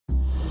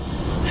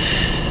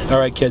All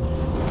right, kid.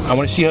 I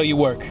want to see how you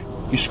work.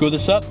 You screw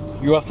this up,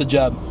 you're off the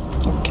job.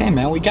 Okay,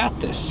 man, we got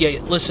this.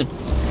 Yeah, listen.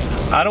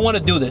 I don't want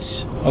to do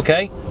this,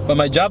 okay? But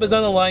my job is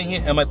on the line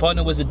here, and my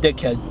partner was a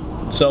dickhead.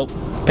 So,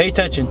 pay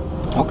attention.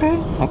 Okay,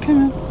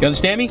 man. You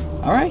understand me?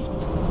 All right.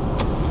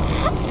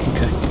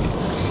 Okay.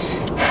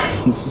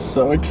 This is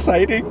so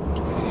exciting.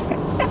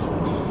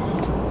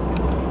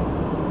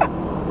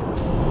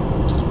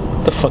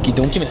 What the fuck you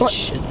doing? Give me that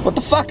shit. What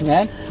the fuck,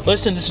 man?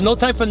 Listen, this is no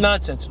time for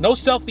nonsense. No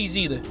selfies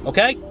either,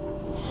 okay?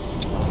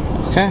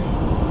 Okay.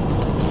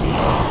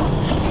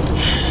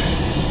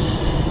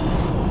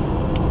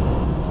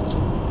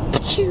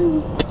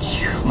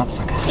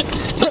 Motherfucker.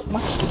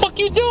 What the fuck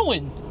you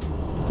doing?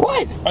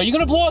 What? Are you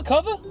gonna blow our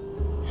cover?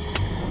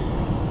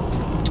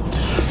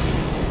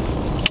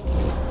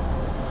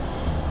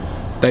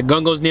 That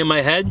gun goes near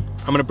my head,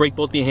 I'm gonna break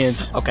both your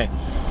hands. Okay.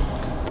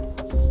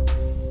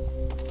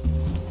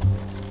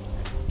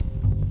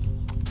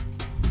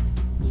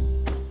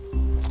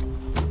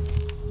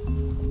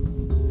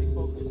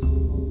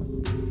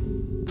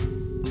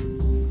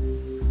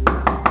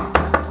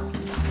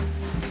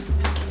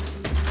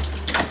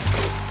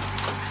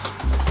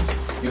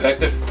 You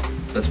Hector?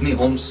 That's me,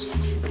 Holmes.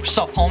 What's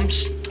up,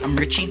 Holmes? I'm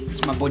Richie.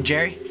 It's my boy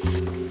Jerry.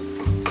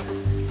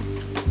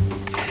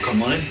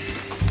 Come on in.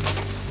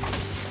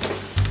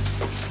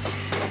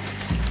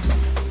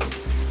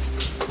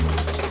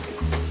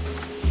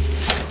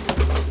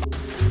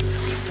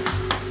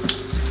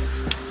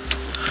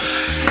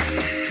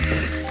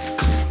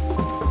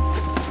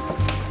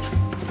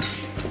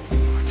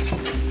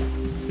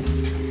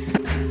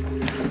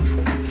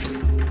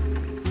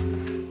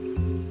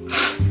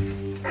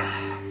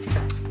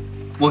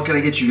 What can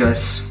I get you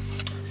guys?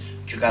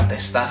 You got the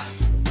stuff.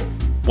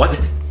 What?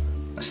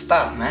 The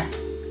stuff, man.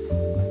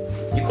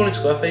 You calling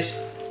Scarface?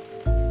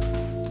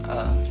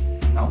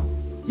 No.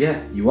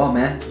 Yeah, you are,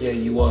 man. Yeah,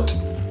 you are. I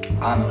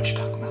don't know what you're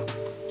talking about.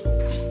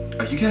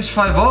 Are you guys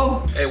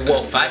 5-0? Hey,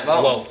 whoa. 5-0.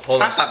 Whoa, It's hold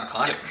not on. 5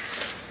 o'clock. Yeah.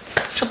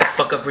 Shut the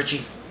fuck up,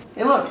 Richie.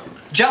 Hey, look.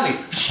 Jelly.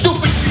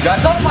 Stupid! You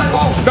guys don't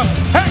 5-0. No.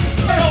 Hey!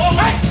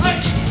 Hey!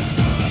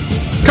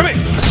 Come here!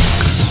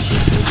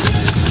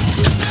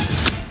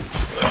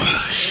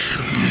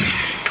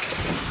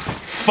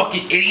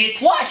 Fucking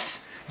idiot! What?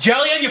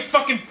 Jelly on your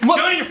fucking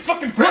jelly on your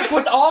fucking breath!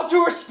 Look, with all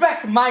due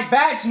respect, my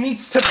badge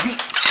needs to be...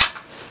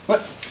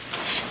 What?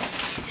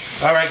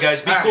 Alright guys,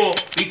 be cool.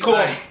 Be cool.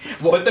 Right.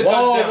 Put the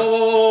guns down.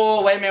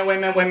 Whoa, wait a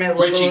minute.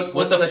 Richie, Look,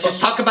 what the let's fuck?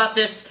 just talk about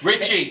this.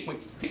 Richie! Wait.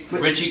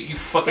 Richie, you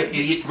fucking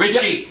idiot.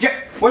 Richie! Yeah,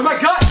 where's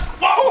my gun?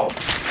 Oh!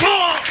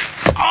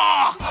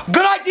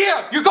 Good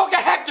idea! You go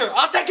get Hector!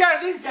 I'll take care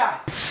of these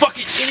guys!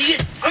 Fucking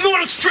idiot! I'm the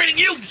one who's training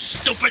you,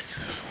 stupid!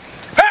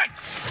 Hey!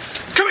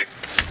 Come here!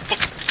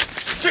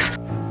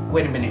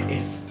 Wait a minute,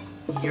 if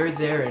you're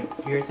there and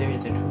you're there,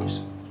 then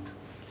who's...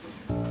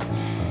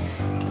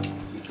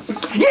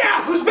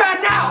 Yeah! Who's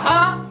bad now,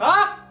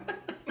 huh?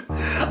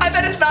 I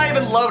bet it's not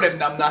even loaded,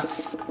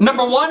 numbnuts.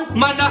 Number one,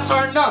 my nuts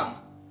aren't numb.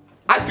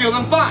 I feel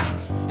them fine.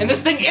 And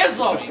this thing is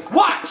loaded.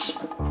 Watch!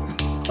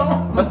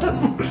 Come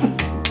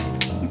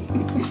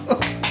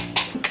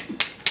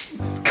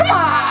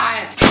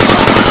on!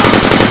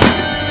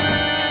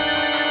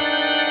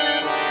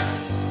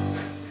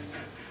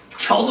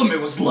 Told them it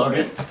was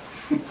loaded.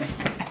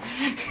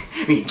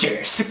 Me and Jerry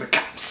are super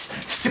cops.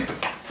 Super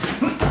cop.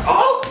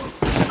 Oh!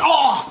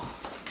 Oh!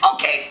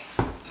 Okay.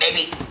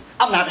 Maybe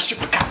I'm not a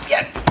super cop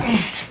yet.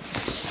 Okay.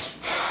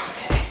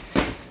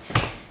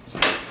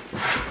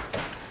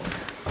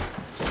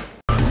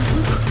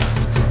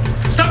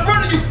 Stop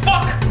running, you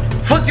fuck!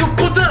 Fuck you,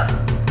 puta!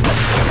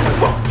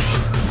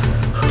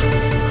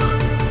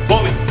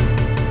 Bobby!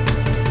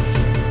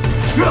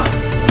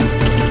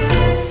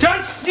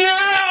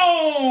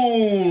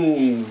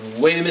 Touchdown!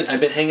 Wait a minute, I've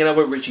been hanging out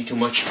with Richie too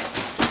much.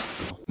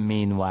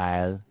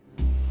 Meanwhile.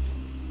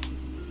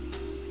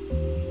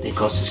 The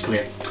coast is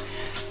clear.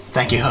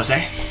 Thank you,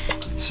 Jose.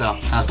 So,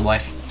 how's the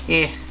wife?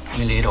 Yeah, a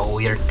little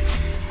weird.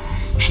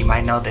 She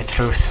might know the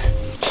truth.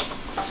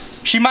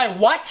 She might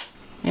what?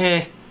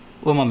 Un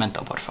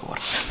momento, por favor.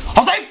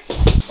 Jose!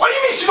 What do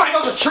you mean she might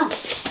know the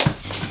truth?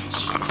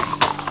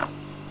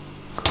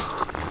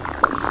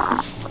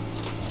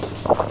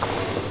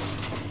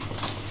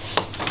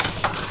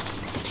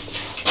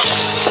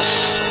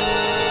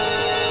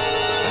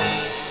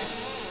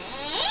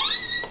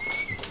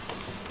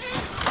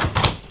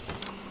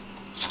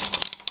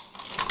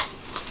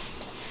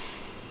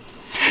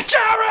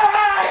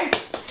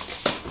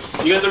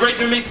 You got the right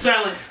to remain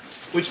silent,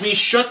 which means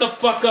shut the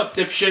fuck up,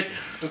 dipshit.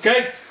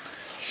 Okay?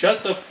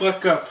 Shut the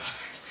fuck up.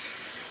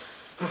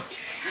 Okay.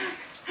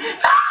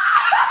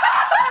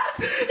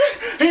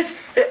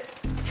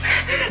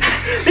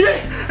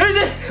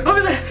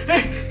 Over there.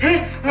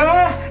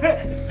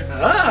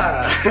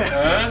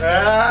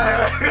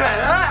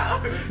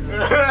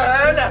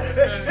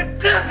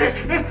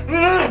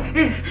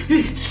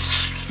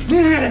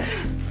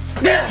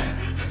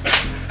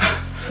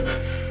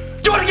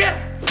 Do it again.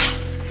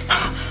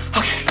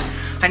 Okay,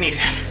 I need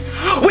that.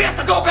 We have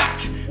to go back.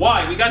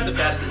 Why? We got the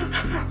bastard.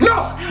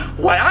 No,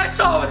 what I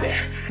saw over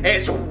there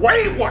is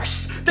way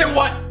worse than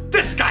what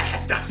this guy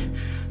has done.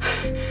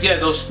 Yeah,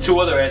 those two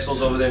other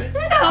assholes over there.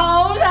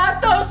 No,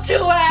 not those two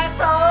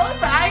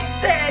assholes. I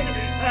said,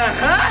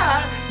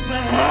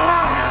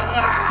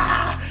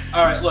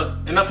 All right, look,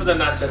 enough of the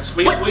nonsense.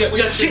 We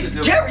got shit to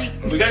do. Jerry!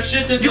 We got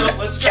shit to do.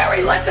 Let's go.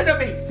 Jerry, listen to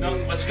me! No,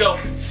 let's go.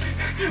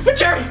 But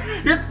Jerry,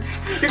 you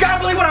gotta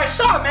believe what I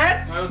saw,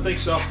 man! I don't think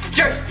so.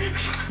 Jerry!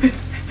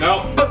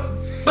 No.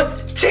 But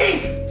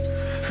teeth!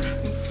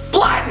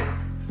 Blood!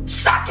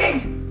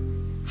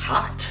 Sucking!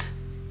 Hot.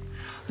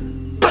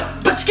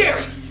 But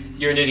scary!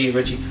 You're an idiot,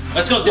 Richie.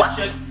 Let's go,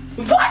 dipshit.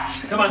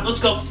 What? Come on, let's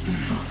go.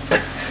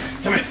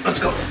 Come here, let's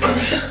go.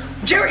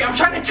 Jerry, I'm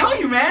trying to tell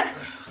you, man!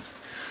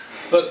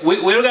 Look, we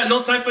don't got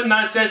no time for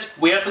nonsense.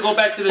 We have to go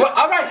back to the... Well,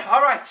 all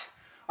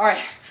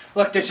right.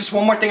 Look, there's just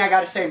one more thing I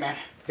gotta say, man.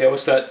 Yeah,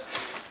 what's that?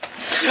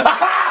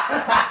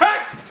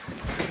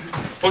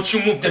 Don't you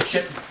move,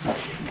 dipshit.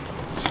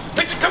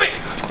 Richie, come here.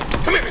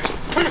 Come here, Richie.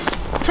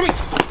 Come here.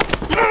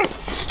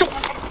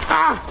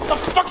 What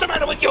the fuck's the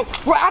matter with you?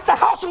 We're at the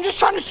house. I'm just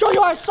trying to show you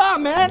what I saw,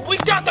 man. We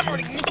got them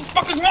already. What the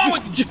fuck is wrong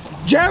with you?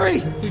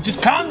 Jerry! You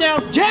just calm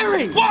down.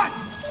 Jerry! What?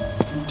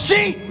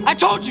 See? I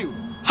told you.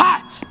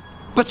 Hot,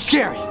 but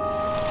scary.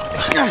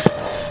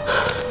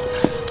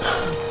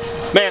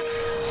 Man,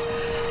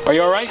 are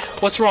you alright?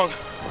 What's wrong?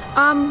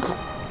 I'm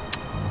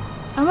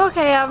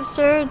okay,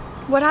 officer.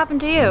 What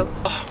happened to you?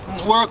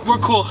 We're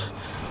cool.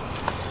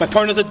 My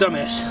partner's a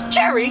dumbass.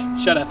 Jerry!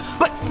 Shut up.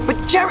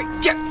 But Jerry,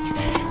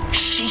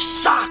 she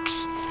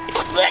sucks.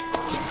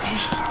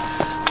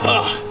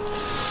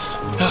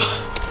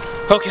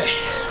 Okay.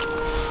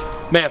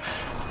 Ma'am,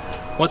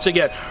 once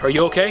again, are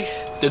you okay?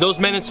 Did those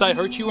men inside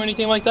hurt you or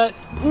anything like that?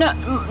 No.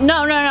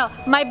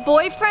 My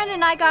boyfriend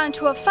and I got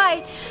into a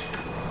fight,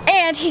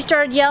 and he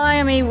started yelling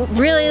at me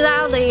really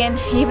loudly, and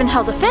he even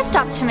held a fist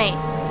up to me.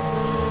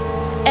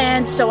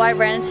 And so I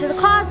ran into the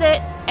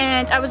closet,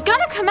 and I was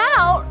gonna come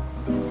out,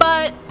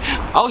 but...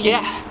 Oh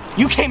yeah,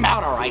 you came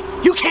out all right.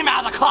 You came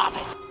out of the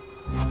closet.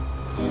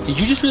 Did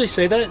you just really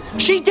say that?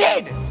 She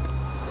did.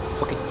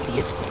 Fucking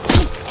idiot.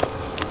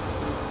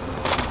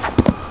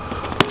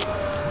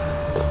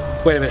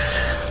 Wait a minute.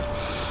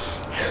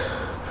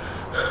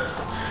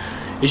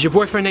 Is your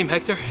boyfriend named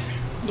Hector?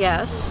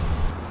 Yes.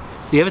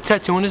 Do you have a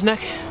tattoo on his neck?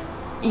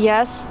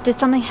 Yes. Did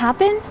something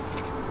happen?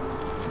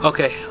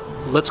 Okay,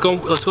 let's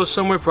go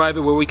somewhere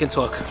private where we can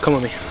talk. Come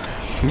with me.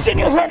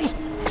 Senor Reddy,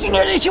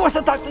 she wants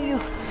to talk to you.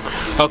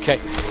 Okay.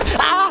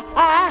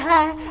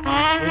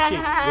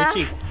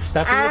 Richie,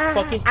 stop being a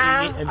fucking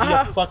idiot and be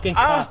a fucking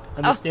cop.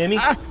 Understand me?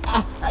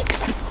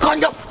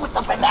 Coño,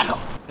 puta pendejo.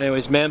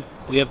 Anyways, ma'am,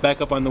 we have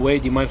backup on the way.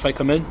 Do you mind if I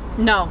come in?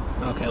 No.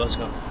 Okay, let's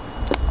go.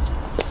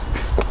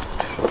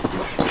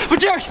 But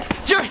Jerry!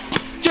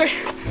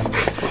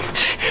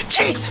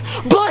 Teeth!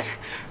 Blood!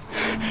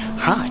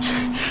 Hot.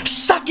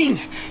 Sucking!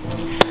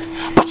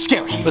 But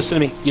scary. Listen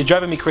to me. You're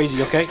driving me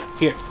crazy, okay?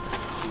 Here.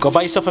 Go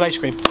buy yourself an ice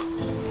cream.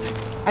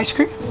 Ice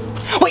cream?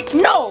 Wait,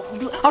 no!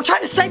 I'm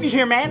trying to save you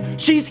here, man.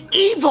 She's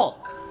evil.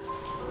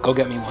 Go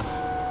get me one.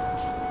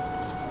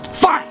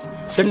 Fine.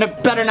 There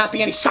better not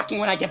be any sucking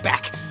when I get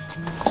back.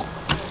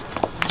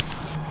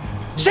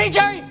 See,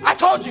 Jerry? I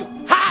told you.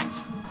 Hot.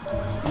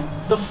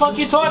 The fuck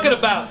you talking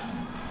about?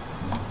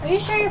 Are you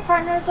sure your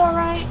partner's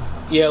alright?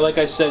 Yeah, like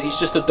I said, he's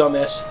just a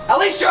dumbass. At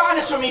least you're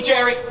honest with me,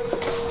 Jerry.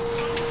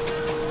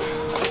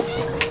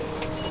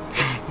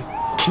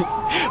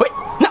 Wait,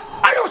 no,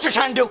 I know what you're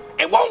trying to do.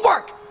 It won't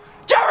work.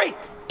 Jerry,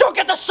 don't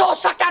get the soul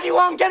sucked out of you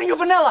while I'm getting you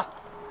vanilla.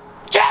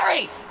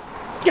 Jerry!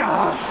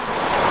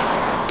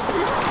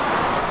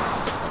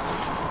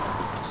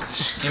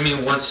 Just give me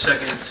 1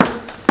 second.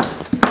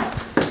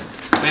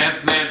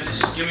 Ma'am,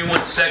 just give me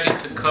 1 second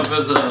to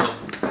cover the...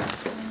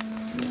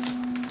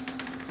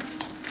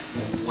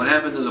 What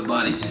happened to the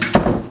bodies?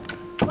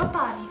 What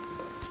bodies?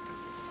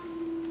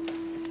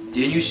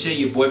 Didn't you say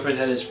your boyfriend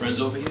had his friends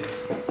over here?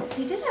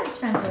 He did have his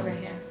friends over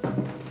here.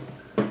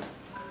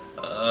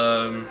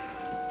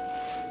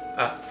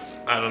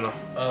 I don't know.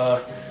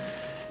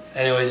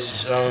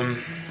 Anyways,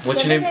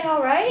 what's your name? Is everything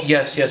alright?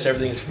 Yes,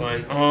 everything is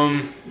fine.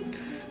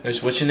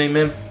 What's your name,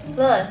 ma'am?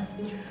 Lilith.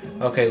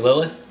 Okay,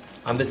 Lilith.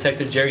 I'm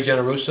Detective Jerry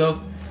Generuso,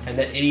 and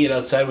that idiot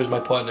outside was my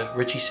partner,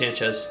 Richie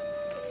Sanchez.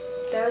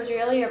 That was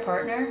really your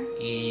partner?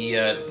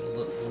 Yeah,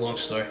 long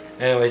story.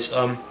 Anyways,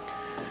 have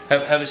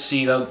a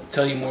seat. I'll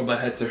tell you more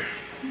about Hector.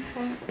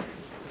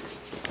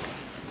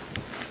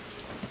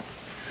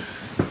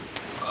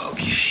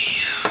 Okay.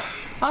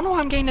 I don't know why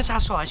I'm getting this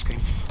asshole ice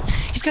cream.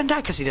 He's gonna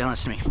die because he didn't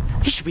listen to me.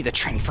 He should be the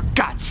trainee, for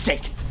God's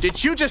sake.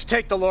 Did you just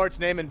take the Lord's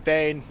name in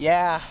vain?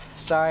 Yeah,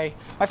 sorry.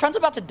 My friend's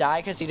about to die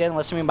because he didn't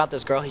listen to me about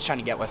this girl he's trying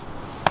to get with.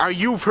 Are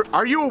you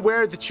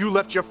aware that you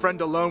left your friend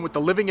alone with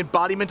the living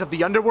embodiment of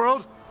the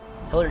underworld?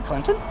 Hillary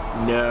Clinton?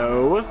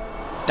 No.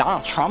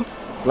 Donald Trump?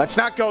 Let's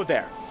not go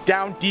there.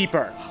 Down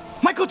deeper.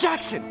 Michael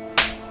Jackson!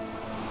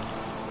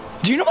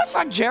 Do you know my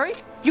friend Jerry?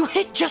 You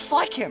hit just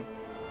like him.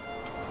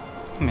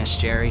 Miss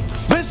Jerry.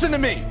 Listen to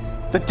me!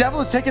 The devil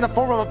has taken the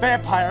form of a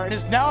vampire and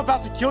is now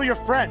about to kill your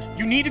friend.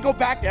 You need to go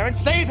back there and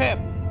save him!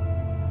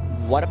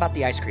 What about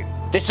the ice cream?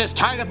 This is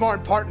kind of more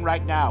important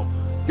right now.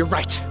 You're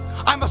right.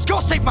 I must go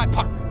save my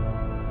partner.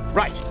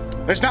 Right.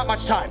 There's not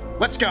much time.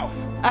 Let's go.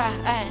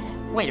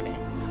 Wait a minute.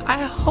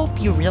 I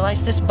hope you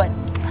realize this, but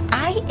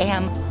I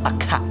am a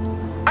cop.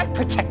 I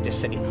protect this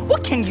city.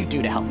 What can you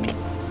do to help me?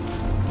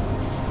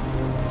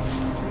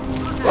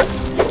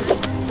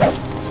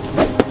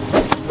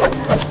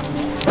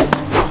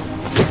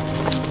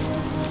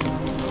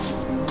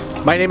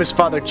 My name is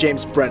Father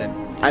James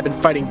Brennon. I've been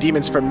fighting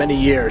demons for many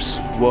years.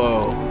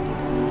 Whoa.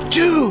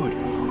 Dude,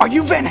 are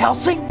you Van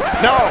Helsing?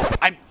 No,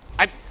 I'm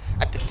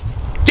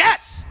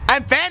yes!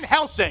 I'm Van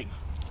Helsing!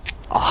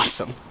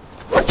 Awesome.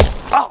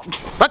 Oh,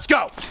 Let's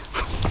go!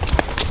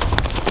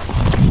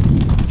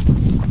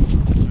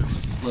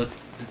 Look,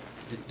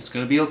 it's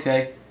gonna be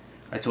okay.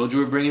 I told you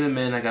we're bringing him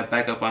in. I got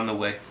backup on the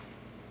way.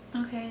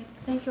 Okay,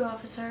 thank you,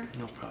 officer.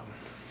 No problem.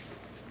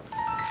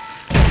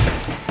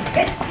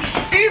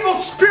 Evil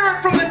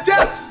spirit from the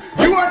depths!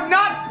 You are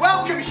not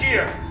welcome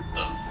here!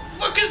 The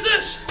fuck is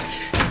this?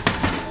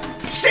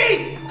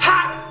 see?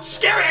 Ha!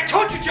 Scary, I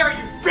told you, Jerry,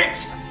 you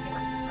bitch!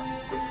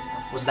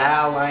 Was that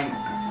outline?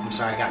 I'm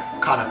sorry, I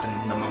got caught up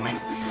in the moment.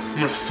 I'm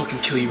gonna fucking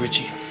kill you,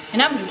 Richie.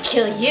 And I'm gonna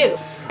kill you.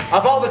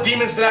 Of all the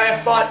demons that I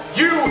have fought,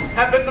 you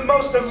have been the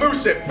most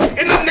elusive.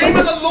 In the name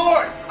of the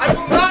Lord, I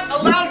will not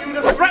allow you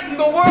to threaten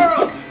the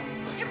world!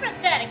 You're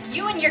pathetic,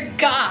 you and your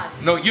god.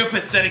 No, you're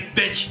pathetic,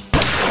 bitch.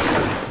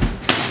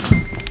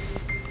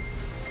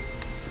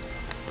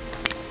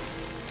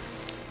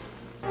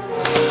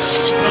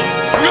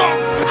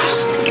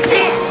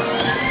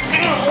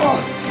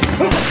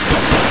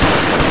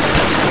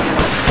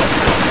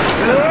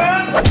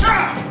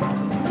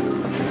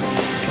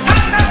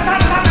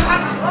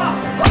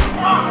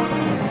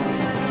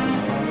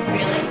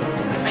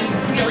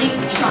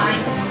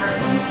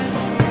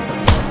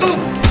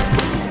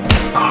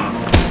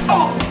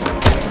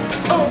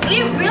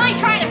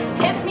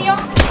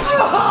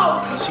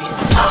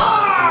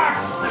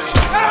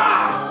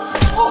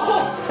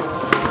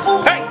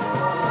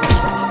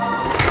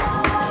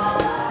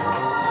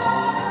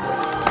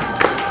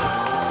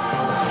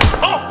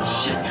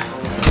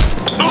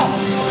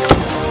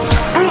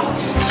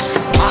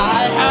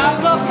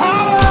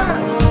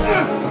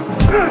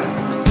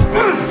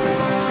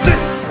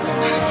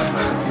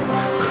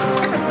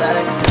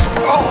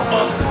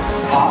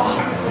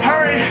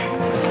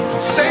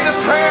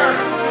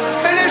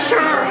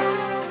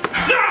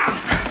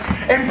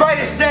 In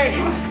brightest day,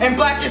 in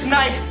blackest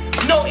night,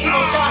 no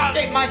evil shall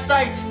escape my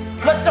sight.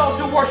 Let those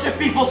who worship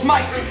evil's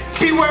might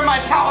beware my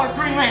power,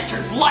 Green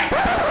Lantern's light.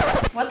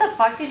 What the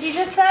fuck did you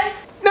just say?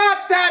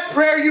 Not that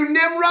prayer, you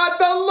Nimrod,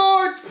 the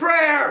Lord's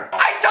Prayer!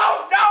 I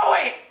don't know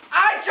it!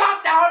 I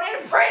dropped out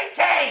in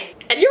pre-K!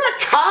 And you're a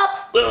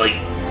cop? Lily,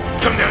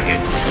 come down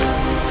here.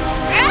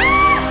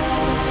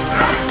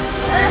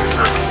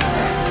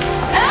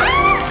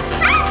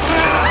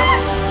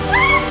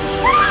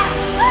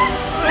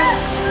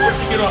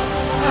 Get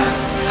off.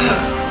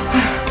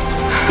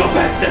 Go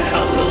back to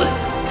hell, Lilith.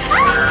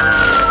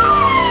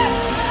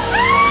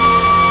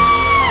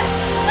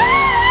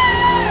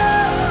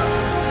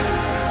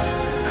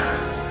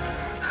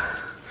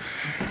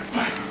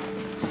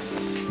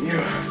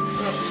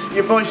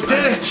 You boys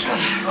did it!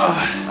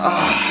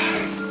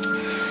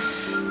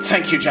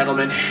 Thank you,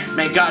 gentlemen.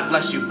 May God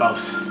bless you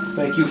both.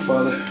 Thank you,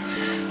 Father.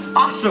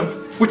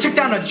 Awesome! We took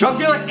down a drug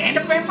dealer and a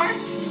vampire?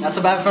 Not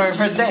so bad for our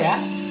first day, huh?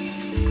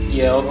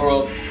 Yeah,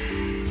 overall,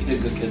 you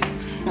did good, kid.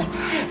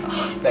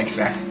 Thanks,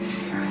 man.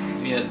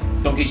 Yeah,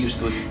 don't get used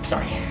to it.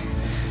 Sorry.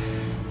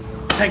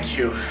 Thank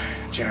you,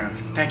 Jeremy.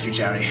 Thank you,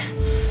 Jerry.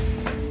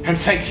 And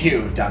thank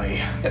you,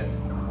 dummy.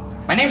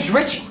 My name's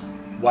Richie.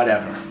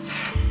 Whatever.